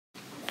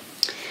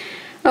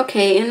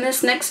Okay, in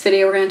this next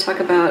video we're going to talk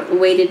about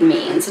weighted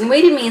means. And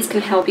weighted means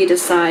can help you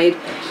decide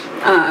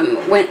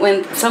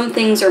when some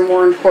things are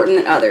more important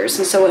than others.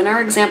 And so in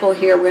our example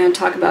here we're going to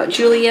talk about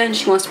Julia, and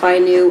she wants to buy a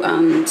new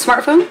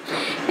smartphone.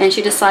 And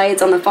she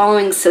decides on the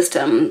following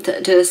system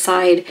to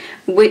decide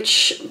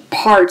which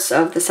parts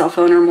of the cell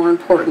phone are more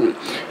important,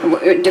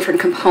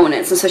 different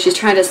components. And so she's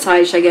trying to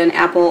decide, should I get an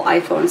Apple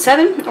iPhone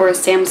 7 or a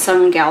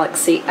Samsung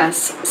Galaxy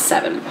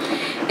S7?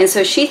 And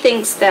so she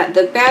thinks that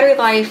the battery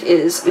life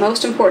is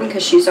most important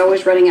because she's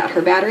always running out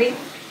her battery.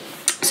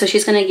 So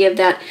she's going to give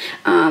that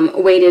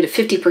weighted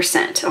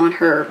 50% on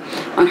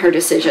her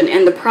decision.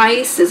 And the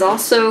price is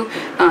also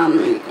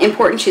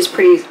important. She's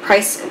pretty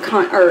price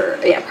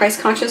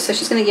conscious, so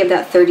she's going to give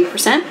that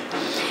 30%.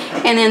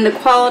 And then the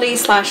quality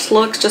 /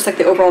 looks, just like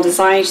the overall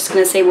design, she's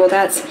going to say, well,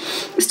 that's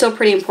still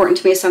pretty important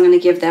to me, so I'm going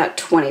to give that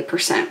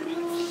 20%.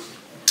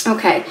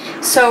 Okay,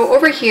 so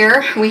over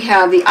here we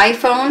have the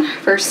iPhone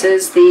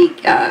versus the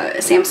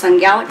Samsung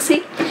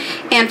Galaxy.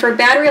 And for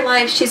battery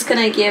life, she's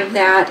going to give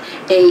that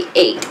a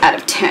 8 out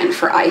of 10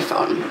 for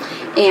iPhone.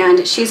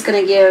 And she's going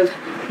to give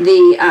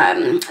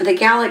the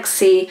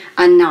Galaxy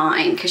a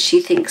 9 because she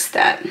thinks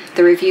that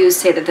the reviews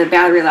say that the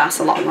battery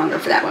lasts a lot longer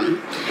for that one.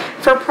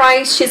 For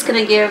price, she's going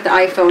to give the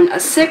iPhone a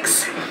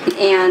 6,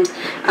 and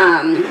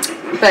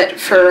but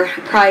for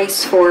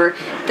price for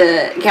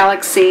the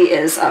Galaxy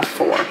is a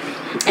 4.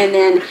 And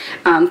then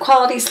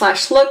quality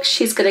 / look,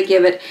 she's going to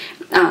give it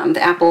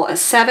the Apple a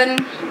 7.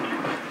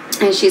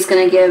 And she's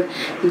going to give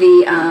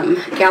the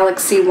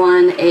Galaxy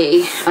one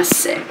a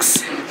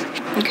 6.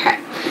 Okay,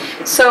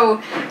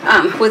 so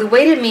with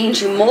weighted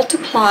means, you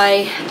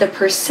multiply the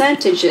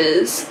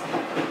percentages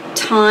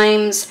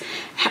times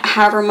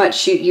however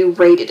much you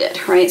rated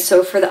it, right?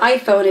 So for the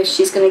iPhone, if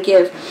she's going to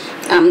give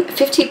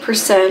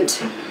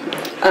 50%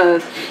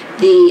 of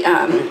the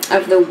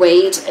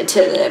weight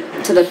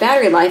to the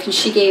battery life, and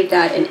she gave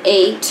that an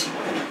 8,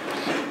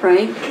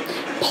 right?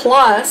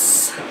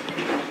 Plus,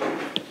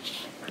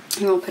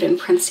 and we'll put in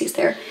parentheses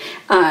there,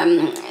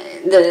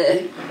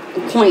 the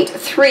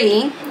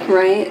 0.3,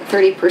 right,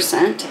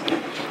 30%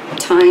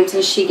 times,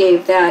 and she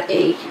gave that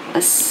a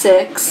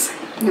 6,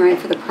 right,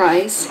 for the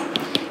price,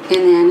 and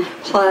then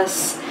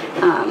plus,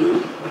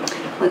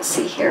 let's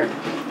see here,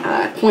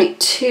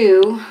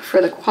 0.2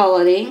 for the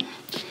quality,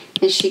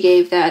 and she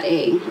gave that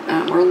a,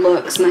 or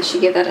looks, and then she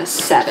gave that a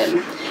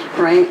 7,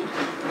 right?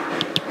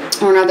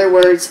 Or in other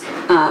words,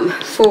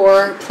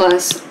 4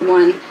 plus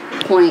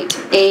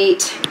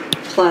 1.8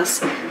 plus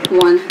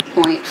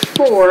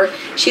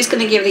 1.4, she's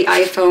going to give the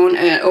iPhone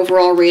an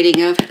overall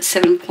rating of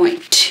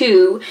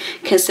 7.2,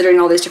 considering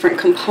all these different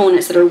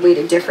components that are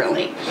weighted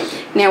differently.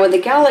 Now with the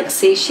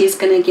Galaxy, she's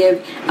going to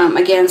give,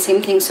 again,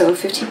 same thing, so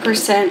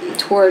 50%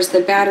 towards the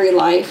battery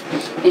life,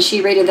 and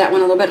she rated that one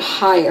a little bit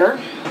higher,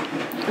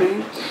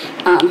 right?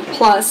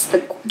 Plus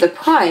the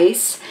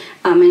price,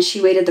 and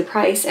she weighted the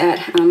price at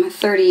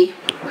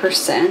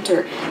 30%,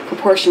 or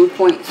proportion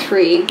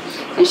 0.3,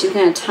 and she's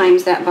going to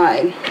times that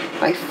by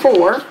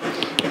 4,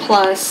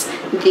 plus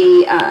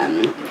the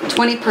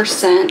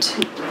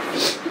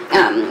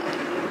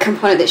 20%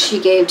 component that she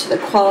gave to the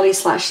quality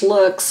 /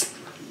 looks,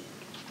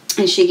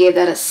 and she gave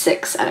that a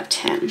 6 out of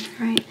 10,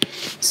 right?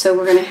 So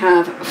we're going to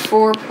have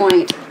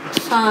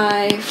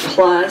 4.5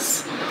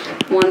 plus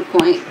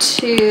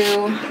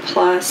 1.2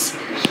 plus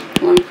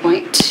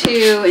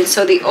 1.2, and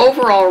so the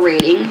overall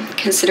rating,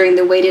 considering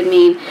the weighted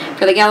mean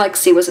for the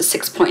Galaxy, was a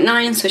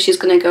 6.9, so she's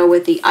going to go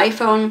with the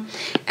iPhone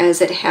as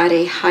it had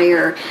a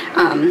higher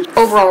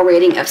overall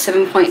rating of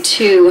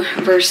 7.2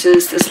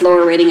 versus this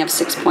lower rating of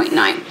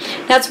 6.9.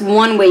 That's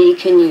one way you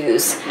can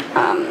use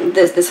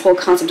this whole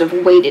concept of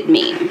weighted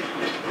mean.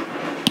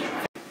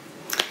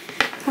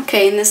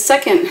 Okay, in the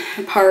second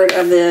part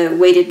of the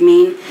weighted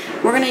mean,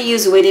 we're going to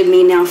use weighted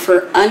mean now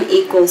for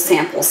unequal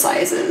sample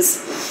sizes.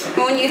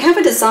 And when you have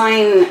a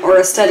design or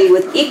a study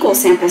with equal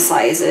sample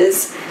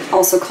sizes,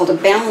 also called a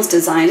balanced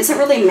design, it doesn't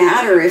really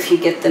matter if you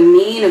get the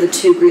mean of the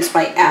two groups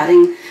by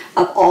adding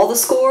up all the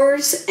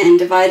scores and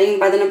dividing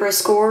by the number of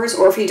scores,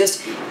 or if you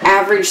just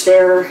average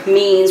their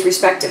means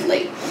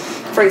respectively.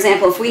 For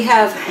example, if we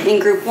have in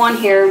group 1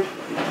 here,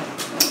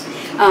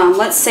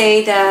 let's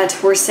say that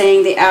we're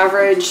saying the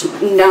average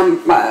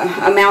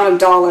amount of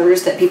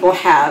dollars that people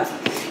have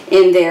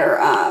in their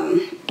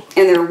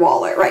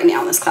wallet right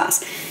now in this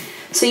class.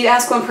 So you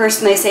ask one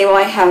person, they say, well,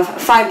 I have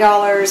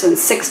 $5 and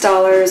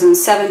 $6 and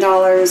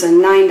 $7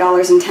 and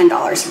 $9 and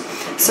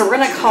 $10. So we're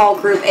going to call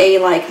group A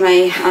like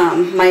my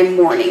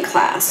morning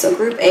class. So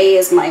group A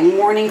is my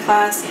morning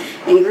class,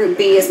 and group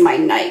B is my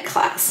night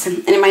class.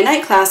 And in my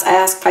night class, I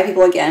ask 5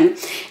 people again,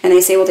 and they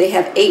say, well, they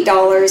have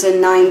 $8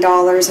 and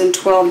 $9 and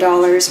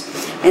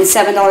 $12 and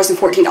 $7 and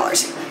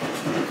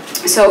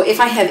 $14. So if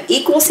I have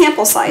equal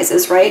sample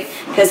sizes, right,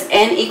 because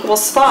n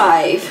equals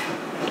 5,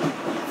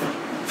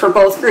 for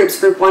both groups,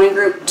 group 1 and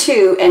group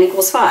 2, n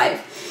equals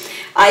 5.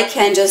 I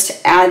can just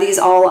add these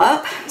all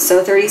up,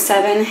 so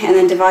 37, and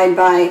then divide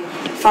by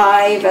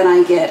 5, and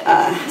I get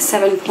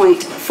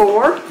 7.4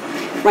 for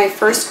my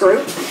first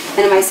group. And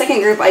in my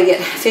second group, I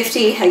get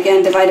 50,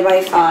 again, divided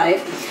by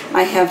 5,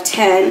 I have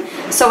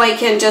 10. So I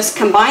can just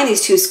combine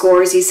these two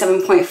scores, these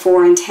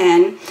 7.4 and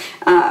 10,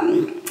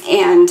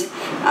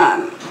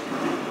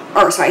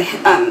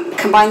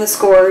 combine the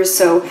scores,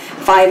 so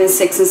 5 and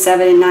 6 and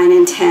 7 and 9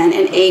 and 10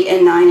 and 8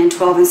 and 9 and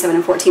 12 and 7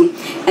 and 14,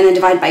 and then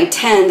divide by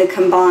 10 the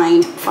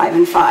combined 5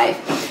 and 5.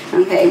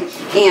 Okay,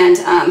 and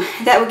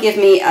that would give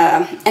me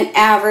an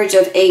average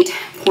of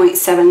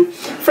 8.7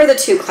 for the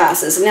two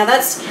classes. Now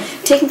that's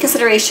taking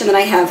consideration that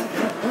I have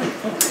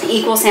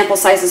equal sample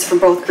sizes for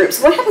both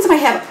groups. What happens if I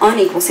have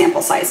unequal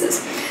sample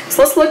sizes?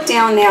 So let's look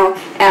down now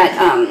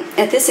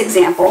at this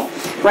example,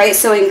 right?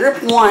 So in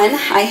group 1,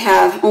 I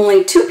have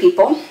only 2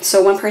 people.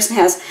 So one person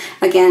has,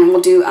 again,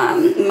 we'll do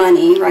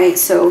money, right?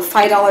 So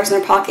 $5 in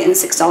their pocket and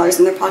 $6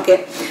 in their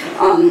pocket,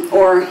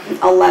 or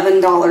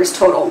 $11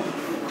 total.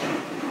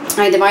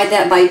 I divide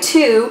that by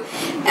 2,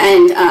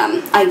 and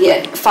I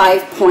get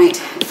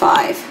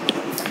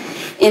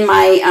 5.5. In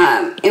my,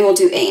 and we'll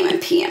do AM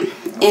and PM.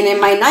 And in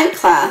my night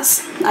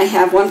class, I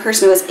have one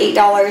person who has $8,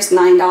 $9,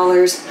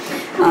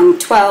 $12,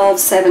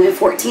 $7, and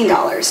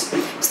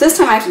 $14. So this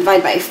time I have to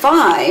divide by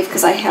 5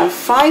 because I have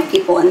 5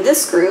 people in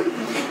this group,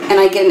 and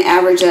I get an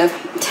average of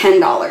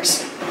 $10.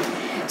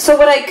 So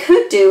what I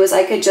could do is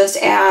I could just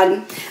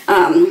add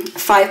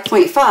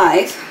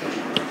 5.5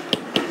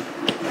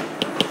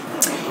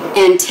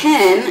 and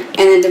 10, and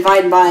then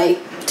divide by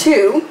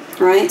 2,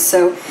 right?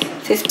 So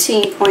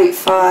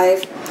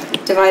 15.5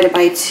 divided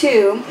by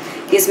 2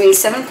 gives me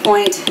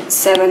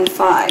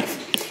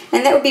 7.75,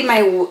 and that would be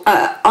my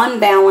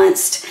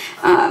unbalanced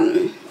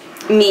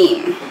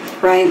mean,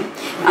 right?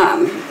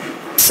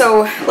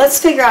 So let's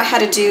figure out how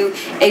to do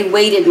a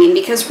weighted mean,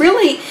 because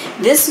really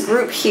this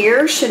group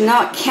here should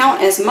not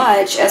count as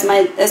much as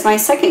my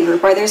second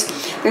group, right?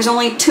 There's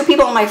only 2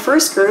 people in my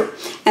first group,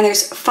 and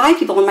there's 5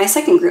 people in my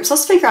second group. So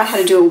let's figure out how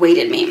to do a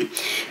weighted mean.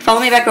 Follow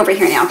me back over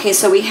here now. Okay,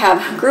 so we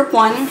have group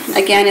 1,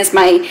 again, is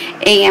my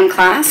AM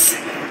class,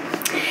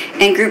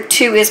 and group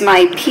 2 is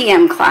my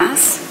PM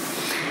class,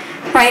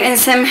 right? And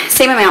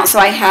same amount. So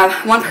I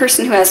have one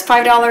person who has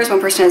 $5, one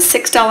person has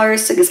 $6,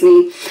 so it gives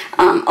me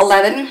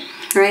 11,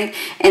 right?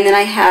 And then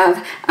I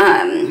have,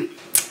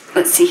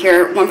 let's see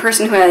here, one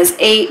person who has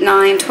 8,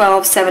 9,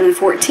 12, 7, and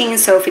 14,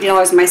 so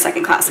 $50 in my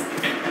second class.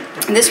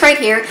 And this right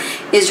here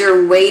is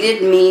your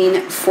weighted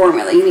mean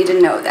formula. You need to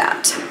know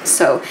that.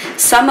 So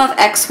sum of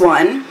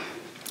x1,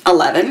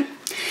 11,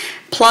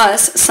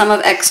 plus sum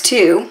of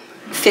x2,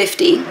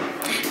 50,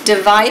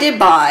 divided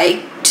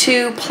by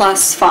 2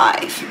 plus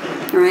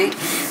 5, right?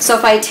 So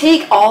if I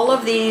take all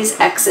of these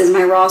x's,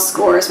 my raw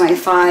scores, my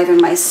 5 and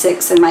my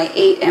 6 and my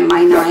 8 and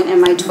my 9 and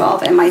my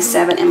 12 and my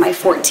 7 and my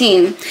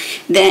 14,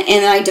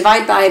 then I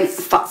divide by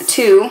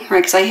 2, right,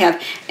 because I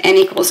have n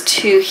equals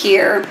 2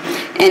 here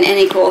and n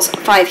equals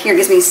 5 here,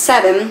 gives me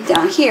 7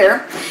 down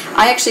here.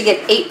 I actually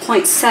get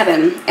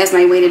 8.7 as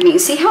my weighted mean.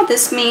 See how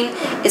this mean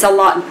is a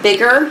lot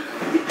bigger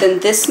than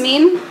this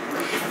mean?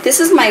 This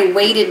is my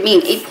weighted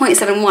mean,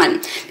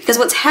 8.71, because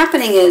what's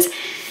happening is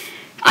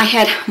I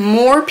had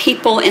more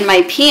people in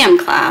my PM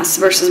class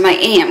versus my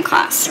AM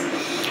class.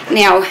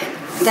 Now,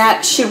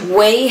 that should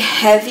weigh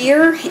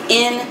heavier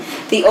in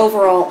the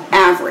overall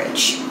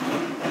average,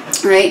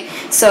 right?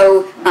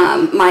 So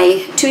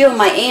my 2 people in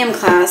my AM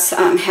class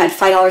had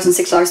 $5 and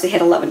 $6, they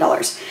had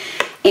 $11.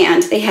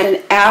 And they had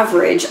an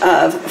average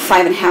of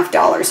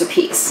 $5.50 a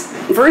piece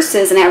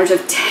versus an average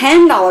of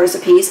 $10 a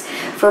piece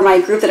for my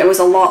group that it was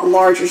a lot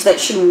larger, so that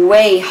should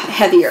weigh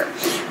heavier,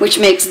 which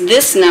makes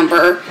this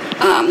number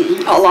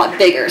a lot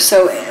bigger.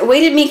 So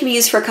weighted mean can be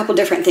used for a couple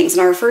different things. In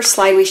our first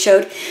slide we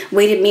showed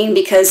weighted mean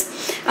because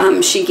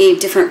she gave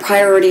different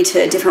priority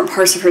to different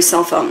parts of her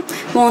cell phone.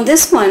 Well, in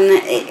this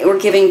one we're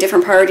giving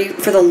different priority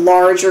for the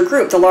larger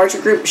group. The larger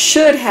group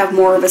should have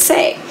more of a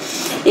say.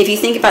 If you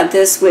think about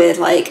this with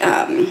like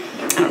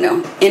I don't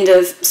know, end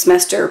of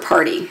semester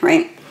party,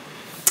 right?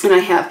 And I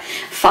have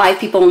 5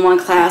 people in one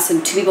class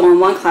and 2 people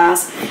in one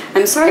class.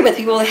 I'm sorry, but the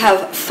people that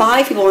have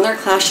 5 people in their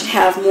class should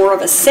have more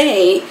of a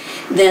say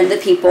than the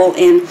people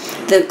in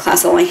the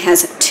class that only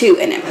has 2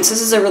 in it. So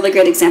this is a really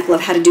great example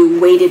of how to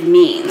do weighted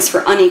means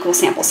for unequal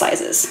sample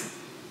sizes.